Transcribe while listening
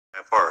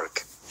that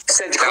park.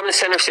 Said come to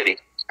Center City.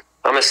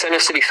 I'm in Center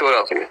City,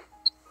 Philadelphia.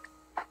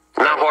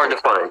 Not hard to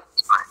find.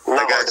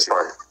 Not hard to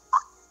find.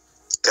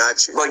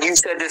 Got you. But you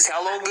said this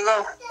how long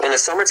ago? In the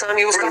summertime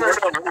you was coming?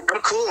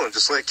 I'm cool.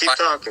 Just like keep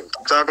talking.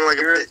 Keep talking like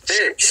You're a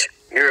bitch.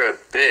 You're a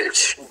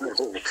bitch.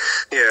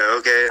 Yeah,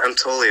 okay. I'm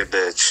totally a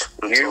bitch.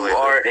 You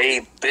are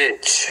a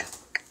bitch.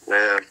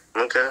 Yeah,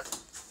 okay.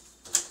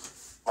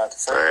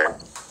 Alright.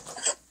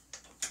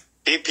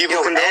 People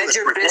Yo, condone add this.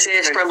 your bitch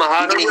ass friend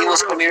Mahogany. He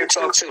wants to come here and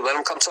talk too. Let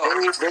him come talk.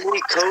 Then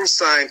we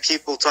co-sign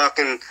people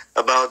talking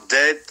about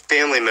dead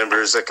family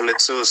members that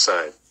commit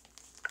suicide.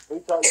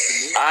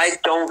 I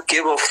don't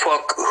give a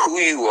fuck who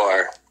you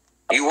are.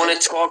 You want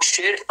to talk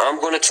shit? I'm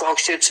going to talk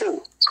shit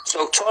too.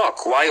 So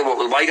talk. Why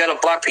you gotta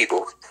block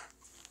people?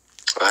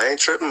 I ain't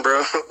tripping,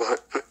 bro.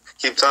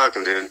 Keep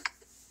talking, dude.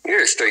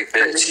 You're a straight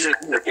bitch.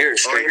 You're a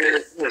straight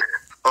bitch.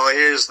 All I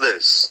hear is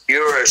this.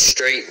 You're a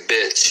straight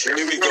bitch. Here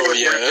we go,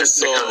 yeah.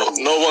 So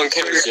no one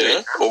cares,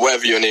 yeah, or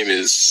whatever your name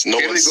is. No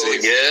one's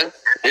safe. Yeah.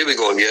 Here we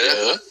go,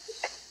 yeah.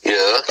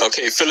 Yeah.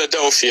 Okay,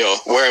 Philadelphia.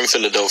 Where in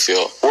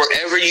Philadelphia?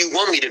 Wherever you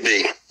want me to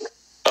be.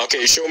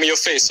 Okay, show me your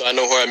face so I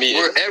know who I'm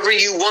eating. Wherever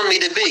you want me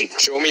to be.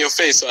 Show me your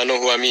face so I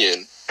know who I'm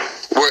eating.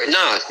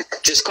 Nah,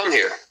 just come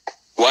here.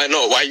 Why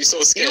not? Why are you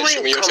so scared? You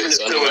Show me ain't your coming face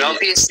to so I know who I'm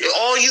eating.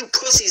 Philadelphia. All you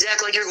pussies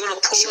act like you're going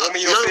to pull Show up.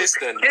 me your face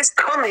then. Just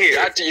come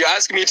here. You're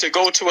asking me to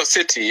go to a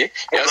city.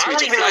 You're asking me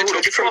to fly to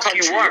a different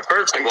country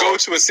and go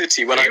to a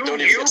city when I don't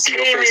even get to see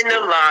your face. You came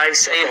in the live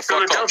saying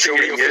Philadelphia. Show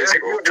me your face,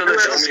 bro.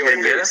 Philadelphia,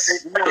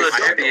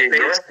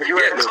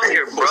 yeah. Come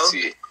here, bro.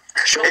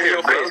 Show me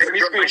your face. Let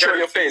me screenshot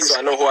your face so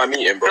I know who I'm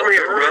eating, bro. Come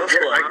here, bro.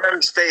 I got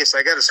his face.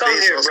 Come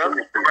here,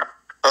 bro.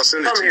 I'll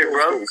send it to you.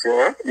 Come here,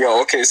 bro.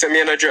 Yo, okay, send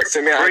me an address.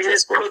 Send me an Bring address,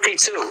 this bro. cookie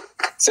too.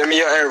 Send me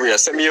your area.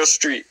 Send me your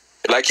street.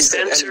 Like you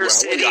said, Center anywhere.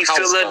 City,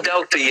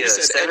 Philadelphia.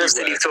 Center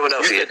City,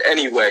 Philadelphia. You said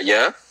anywhere,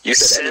 yeah? You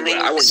said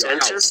anywhere. I want your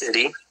Center house.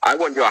 City. I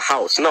want your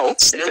house. No, you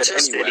Center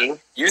said anywhere.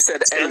 City. You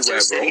said anywhere, bro.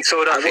 City, I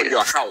Philadelphia. want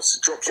your house.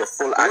 Drop your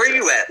full address. Where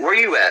you at? Where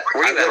you at?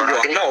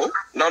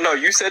 No.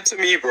 You said to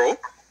me, bro,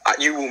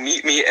 you will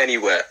meet me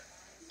anywhere.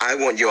 I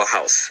want your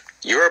house.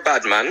 You're a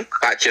bad man.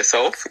 Back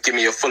yourself. Give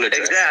me your full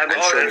address.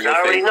 Exactly.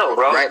 I already know,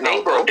 bro. Right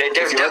now, bro. They're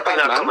definitely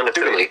not coming to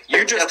Philly.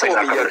 You just told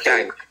me you're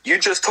gang. You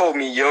just told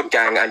me you're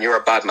gang and you're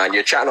a bad man.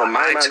 You're chatting on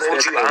my man's dead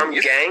homies. I'm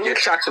gang. You're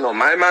chatting on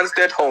my man's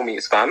dead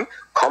homies, fam.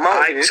 Come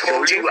out here. I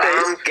told you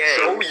I'm gang.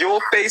 Show your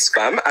face,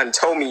 fam, and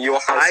tell me your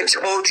house address.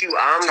 I told you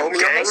I'm gang. Tell me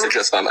your house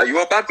address, fam. Are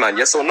you a bad man?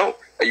 Yes or no?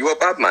 Are you a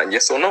bad man?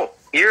 Yes or no?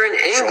 You're in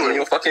England. Show me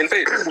your fucking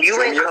face.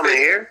 You ain't coming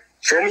here.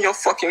 Show me your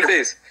fucking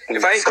face.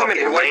 If I ain't coming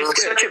in, why you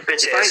scared? Such a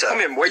bitch If I ain't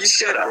coming, why you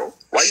scared, bro?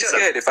 Why you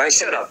scared? If I ain't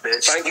Shut up, bitch.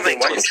 If I ain't coming,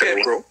 why you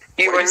scared, bro?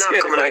 You are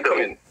not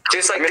coming.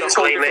 Just like this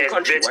lame ass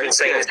bitch been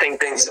saying the same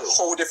things. It's a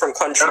whole different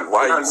country.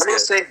 Why are you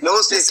scared?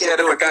 You're scared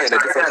of a guy in a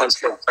different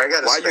country.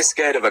 Why are you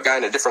scared of a guy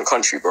in a different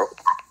country, bro?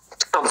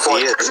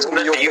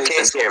 You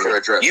can't scare me.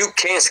 You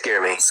can't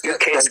scare me. You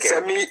can't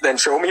scare me. Then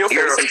show me your face.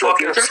 You're a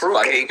fucking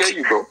fruitcake. I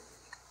you, bro.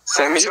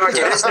 Send me your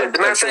address.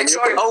 Matter of fact,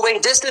 Sharky. Oh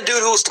wait, this the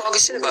dude who was talking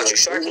shit about you,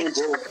 Sharky.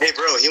 Hey,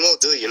 bro, he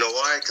won't do it. You know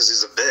why? Because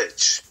he's a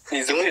bitch.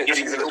 He's a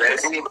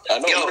bitch. I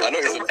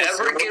know.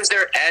 Whoever gives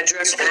their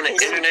address on the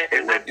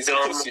internet is a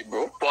dumb pussy,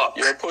 bro. fuck.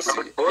 You're a pussy.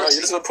 No, you're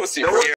just a pussy, bro.